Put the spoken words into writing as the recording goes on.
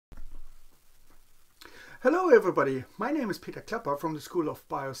Hello everybody, my name is Peter Klepper from the School of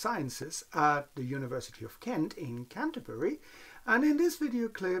Biosciences at the University of Kent in Canterbury, and in this video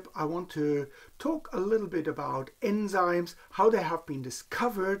clip I want to talk a little bit about enzymes, how they have been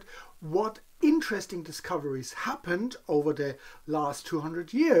discovered, what interesting discoveries happened over the last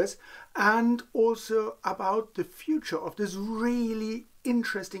 200 years, and also about the future of this really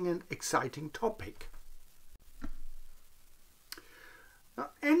interesting and exciting topic.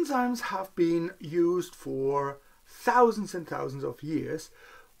 Now, enzymes have been used for thousands and thousands of years,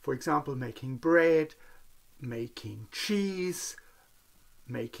 for example making bread, making cheese,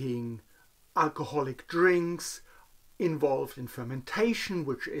 making alcoholic drinks, involved in fermentation,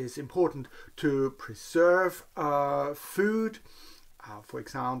 which is important to preserve food. For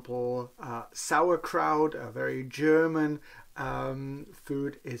example, sauerkraut, a very German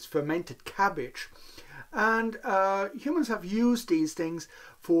food, is fermented cabbage. And humans have used these things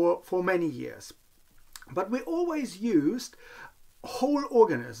for many years. But we always used whole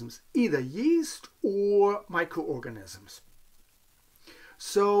organisms, either yeast or microorganisms.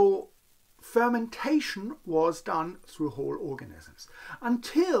 So fermentation was done through whole organisms.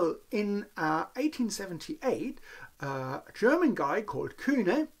 Until in 1878, a German guy called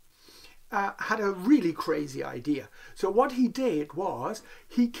Kühne had a really crazy idea. So what he did was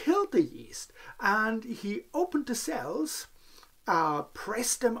he killed the yeast and he opened the cells,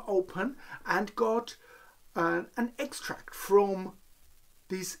 pressed them open, and got an extract from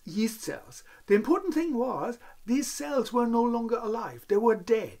these yeast cells. The important thing was these cells were no longer alive, they were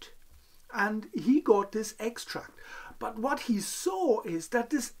dead, and he got this extract. But what he saw is that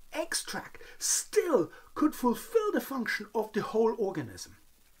this extract still could fulfill the function of the whole organism.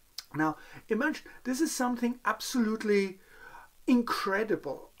 Now imagine, this is something absolutely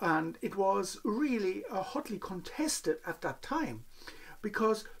incredible, and it was really hotly contested at that time,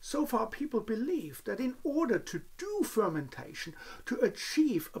 because so far people believed that in order to do fermentation, to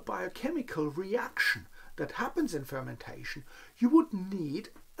achieve a biochemical reaction that happens in fermentation, you would need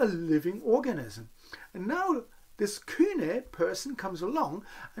a living organism. And now this Kühne person comes along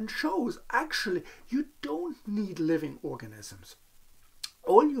and shows actually you don't need living organisms.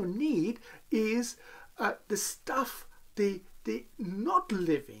 All you need is the stuff, the not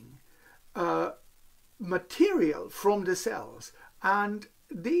living material from the cells, and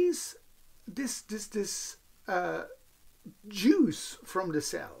this juice from the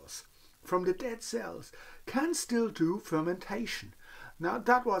cells, from the dead cells, can still do fermentation. Now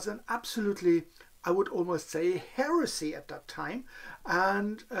that was an absolutely, I would almost say, heresy at that time,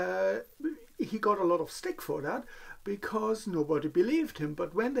 and he got a lot of stick for that, because nobody believed him.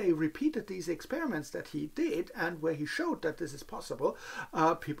 But when they repeated these experiments that he did and where he showed that this is possible,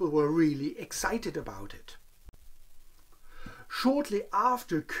 people were really excited about it. Shortly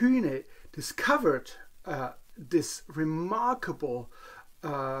after Kühne discovered this remarkable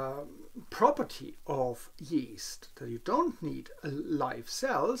property of yeast, that you don't need live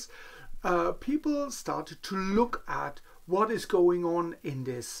cells, people started to look at what is going on in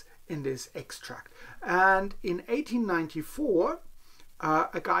this extract. And in 1894,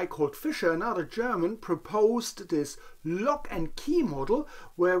 a guy called Fischer, another German, proposed this lock and key model,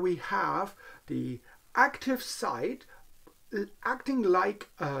 where we have the active site acting like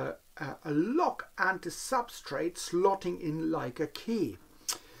a lock and the substrate slotting in like a key.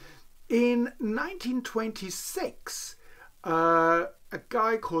 In 1926, a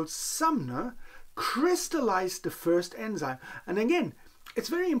guy called Sumner crystallized the first enzyme. And again, it's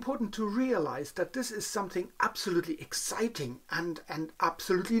very important to realize that this is something absolutely exciting and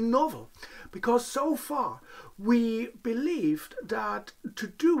absolutely novel, because so far we believed that to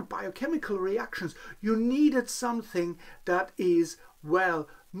do biochemical reactions you needed something that is, well,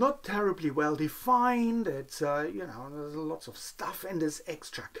 not terribly well defined. It's you know, there's lots of stuff in this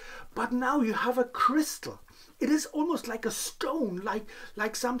extract, but now you have a crystal. It is almost like a stone,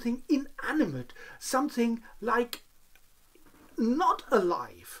 like something inanimate, something like not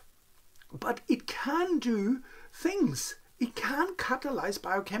alive, but it can do things. It can catalyze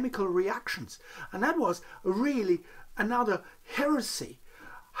biochemical reactions, and that was really another heresy.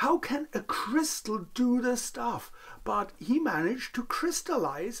 How can a crystal do this stuff? But he managed to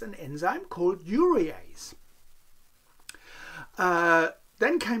crystallize an enzyme called urease.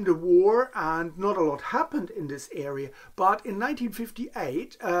 Then came the war, and not a lot happened in this area, but in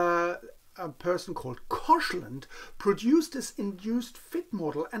 1958 a person called Koshland produced this induced fit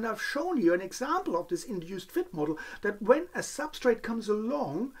model, and I've shown you an example of this induced fit model, that when a substrate comes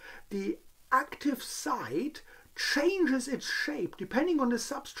along, the active site changes its shape depending on the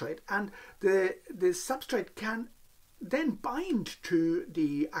substrate, and the substrate can then bind to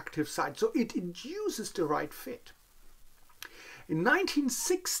the active site, so it induces the right fit. In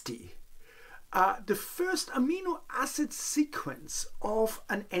 1960, the first amino acid sequence of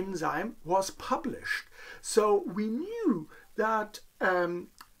an enzyme was published. So we knew that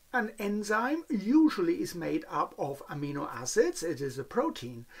an enzyme usually is made up of amino acids. It is a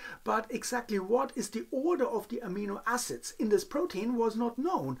protein, but exactly what is the order of the amino acids in this protein was not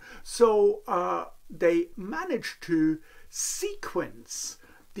known. So they managed to sequence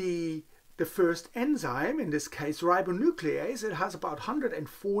the first enzyme, in this case ribonuclease. It has about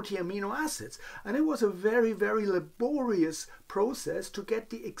 140 amino acids, and it was a very, very laborious process to get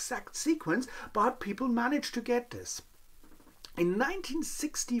the exact sequence, but people managed to get this. In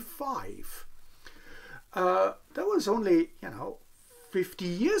 1965, that was only, 50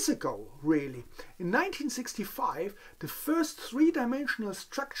 years ago, really. In 1965, the first three-dimensional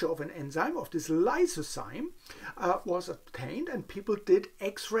structure of an enzyme, of this lysozyme, was obtained, and people did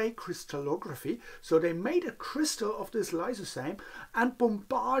X-ray crystallography. So they made a crystal of this lysozyme and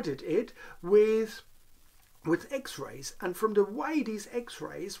bombarded it with X-rays, and from the way these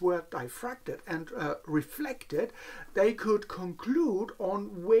X-rays were diffracted and reflected, they could conclude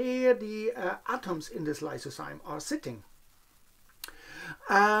on where the atoms in this lysozyme are sitting.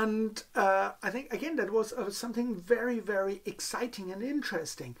 And I think, again, that was something very, very exciting and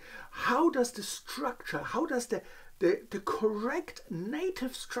interesting. How does the structure, how does the correct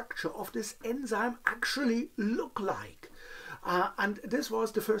native structure of this enzyme actually look like? And this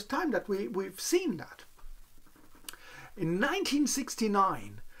was the first time that we've seen that. In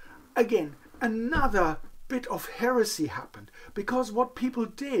 1969, again, another bit of heresy happened, because what people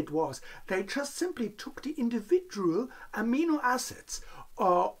did was they just simply took the individual amino acids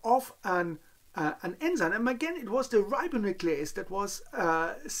of an enzyme, and again it was the ribonuclease that was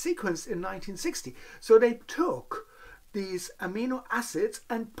sequenced in 1960. So they took these amino acids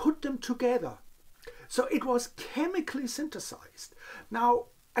and put them together. So it was chemically synthesized. Now,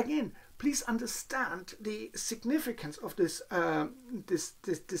 again, please understand the significance of this,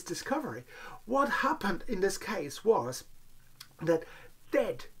 this discovery. What happened in this case was that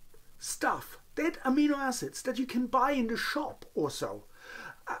dead stuff, dead amino acids that you can buy in the shop or so,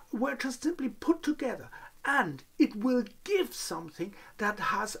 were just simply put together, and it will give something that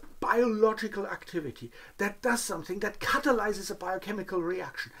has biological activity, that does something, that catalyzes a biochemical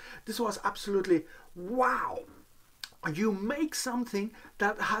reaction. This was absolutely wow. You make something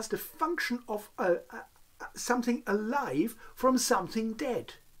that has the function of something alive from something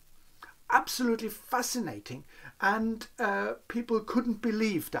dead. Absolutely fascinating, and people couldn't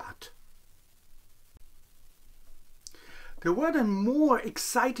believe that. There were then more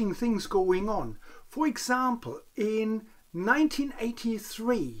exciting things going on. For example, in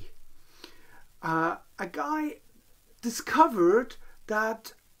 1983, a guy discovered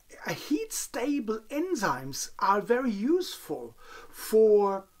that heat-stable enzymes are very useful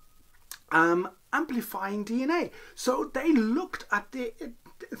for amplifying DNA. So they looked at the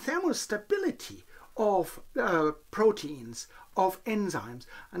thermostability of proteins, of enzymes,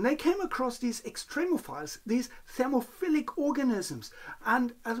 and they came across these extremophiles, these thermophilic organisms.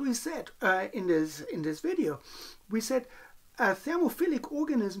 And as we said in this video, we said a thermophilic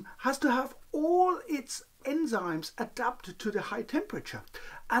organism has to have all its enzymes adapted to the high temperature.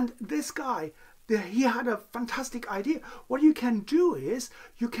 And this guy, he had a fantastic idea. What you can do is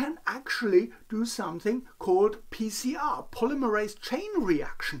you can actually do something called PCR, polymerase chain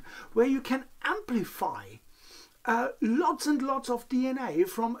reaction, where you can amplify lots and lots of DNA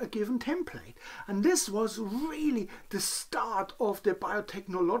from a given template. And this was really the start of the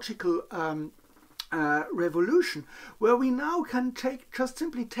biotechnological revolution, where we now can just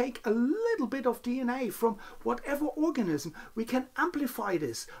simply take a little bit of DNA from whatever organism. We can amplify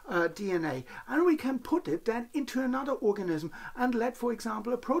this DNA, and we can put it then into another organism and let, for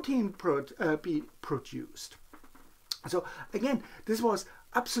example, a protein be produced. So again, this was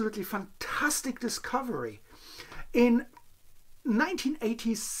absolutely fantastic discovery. In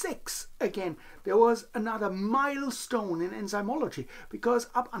 1986, again, there was another milestone in enzymology, because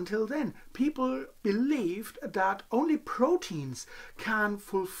up until then people believed that only proteins can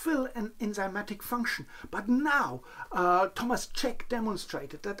fulfill an enzymatic function. But now Thomas Cech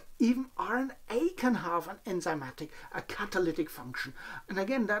demonstrated that even RNA can have an enzymatic, a catalytic function. And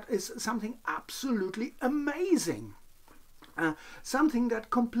again, that is something absolutely amazing. Something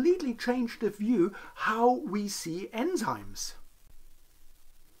that completely changed the view how we see enzymes.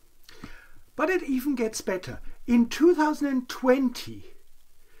 But it even gets better. In 2020,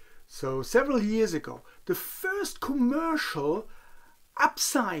 so several years ago, the first commercial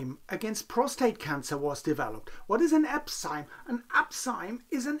Apzyme against prostate cancer was developed. What is an apzyme? An apzyme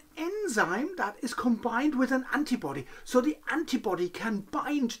is an enzyme that is combined with an antibody. So the antibody can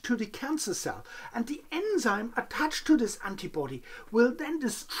bind to the cancer cell, and the enzyme attached to this antibody will then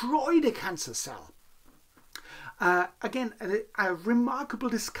destroy the cancer cell. Again, a remarkable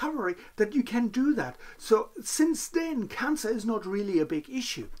discovery that you can do that. So since then, cancer is not really a big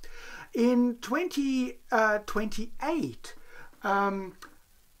issue. In 2028,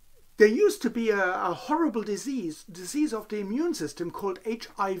 there used to be a horrible disease of the immune system called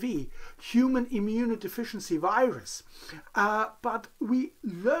HIV, human immunodeficiency virus. But we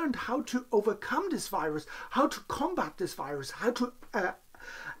learned how to overcome this virus, how to combat this virus, how to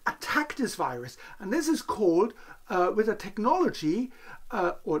attack this virus. And this is called with a technology,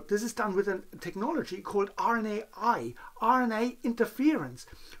 or this is done with a technology called RNAi, RNA interference,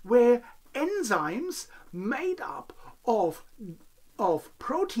 where enzymes made up of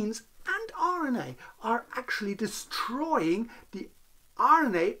proteins and RNA are actually destroying the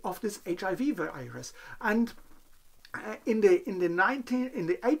RNA of this HIV virus. And in the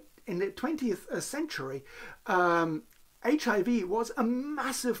 20th century, HIV was a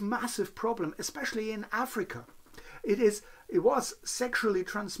massive problem, especially in Africa. It was sexually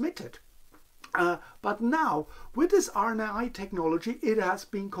transmitted. But now, with this RNAi technology, it has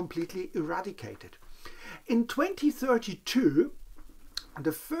been completely eradicated. In 2032,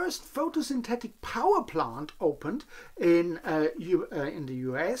 the first photosynthetic power plant opened in the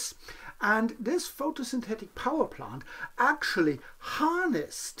US, and this photosynthetic power plant actually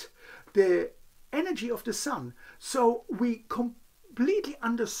harnessed the energy of the sun. So we completely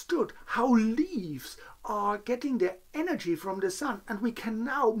understood how leaves are getting their energy from the sun, and we can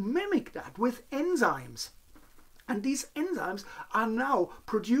now mimic that with enzymes. And these enzymes are now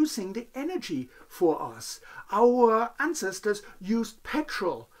producing the energy for us. Our ancestors used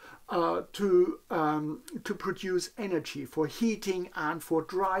petrol to produce energy for heating and for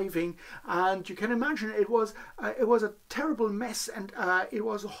driving, and you can imagine it was a terrible mess, and it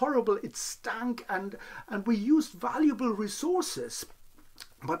was horrible. It stank, and we used valuable resources.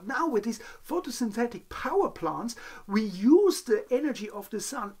 But now with these photosynthetic power plants, we use the energy of the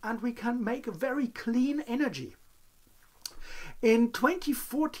sun, and we can make very clean energy. In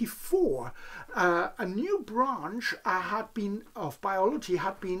 2044, a new branch of biology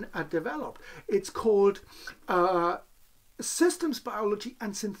had been developed. It's called systems biology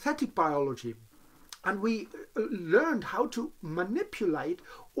and synthetic biology. And we learned how to manipulate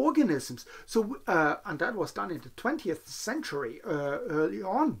organisms. So, and that was done in the 20th century, early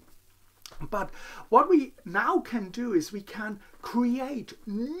on. But what we now can do is we can create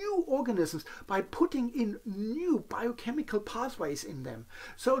new organisms by putting in new biochemical pathways in them.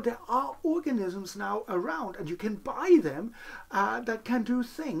 So there are organisms now around, and you can buy them, that can do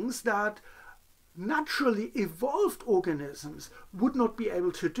things that naturally evolved organisms would not be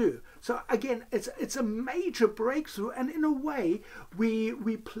able to do. So again, it's a major breakthrough, and in a way we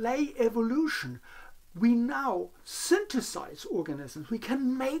play evolution. We now synthesize organisms. We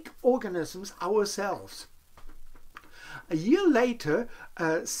can make organisms ourselves. A year later,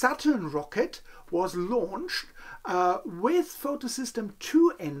 a Saturn rocket was launched with photosystem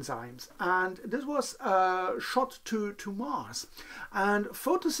II enzymes, and this was shot to Mars. And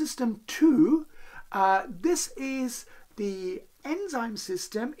photosystem II, this is the enzyme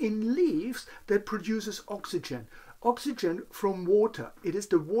system in leaves that produces oxygen from water. It is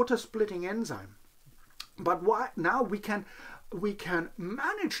the water splitting enzyme. But now we can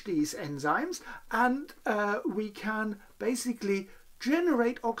manage these enzymes, and we can basically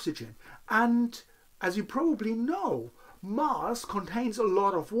generate oxygen. And as you probably know, Mars contains a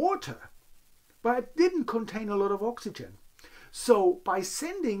lot of water, but it didn't contain a lot of oxygen. So by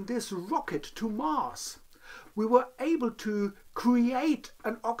sending this rocket to Mars, we were able to create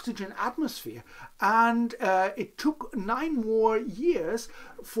an oxygen atmosphere, and it took 9 more years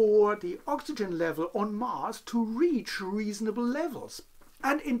for the oxygen level on Mars to reach reasonable levels.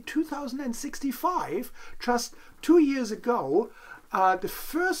 And in 2065, just 2 years ago, the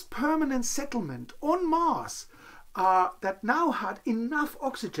first permanent settlement on Mars that now had enough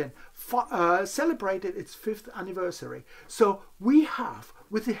oxygen celebrated its 5th anniversary. So we have,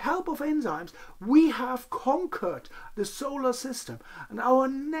 with the help of enzymes, we have conquered the solar system, and our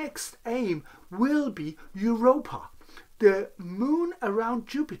next aim will be Europa, the moon around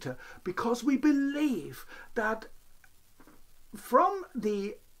Jupiter, because we believe that from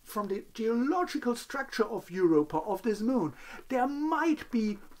the geological structure of Europa, of this moon, there might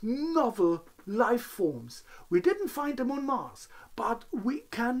be novel life forms. We didn't find them on Mars, but we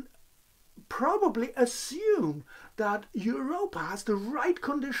can probably assume that Europa has the right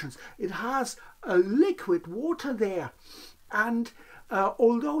conditions. It has a liquid water there, and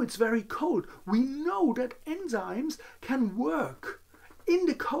although it's very cold, we know that enzymes can work in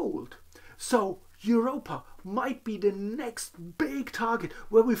the cold. So Europa might be the next big target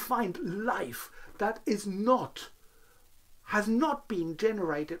where we find life that has not been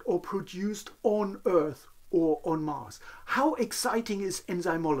generated or produced on Earth or on Mars. How exciting is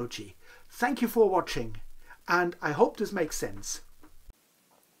enzymology? Thank you for watching, and I hope this makes sense.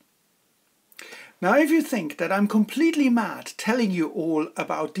 Now, if you think that I'm completely mad telling you all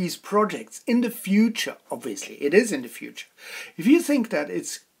about these projects in the future, obviously it is in the future. If you think that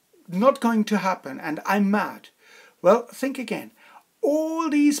it's not going to happen and I'm mad, well, think again. All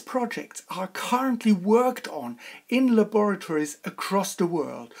these projects are currently worked on in laboratories across the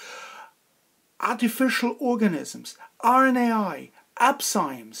world. Artificial organisms, RNAi,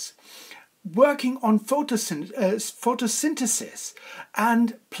 enzymes, working on photosynthesis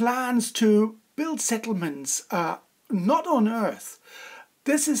and plans to build settlements not on Earth.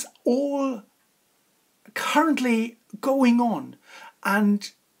 This is all currently going on,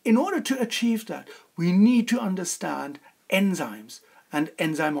 and in order to achieve that, we need to understand enzymes and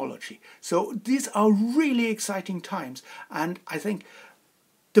enzymology. So these are really exciting times, and I think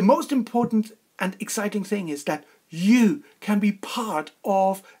the most important and exciting thing is that you can be part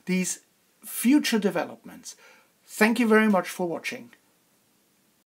of these future developments. Thank you very much for watching.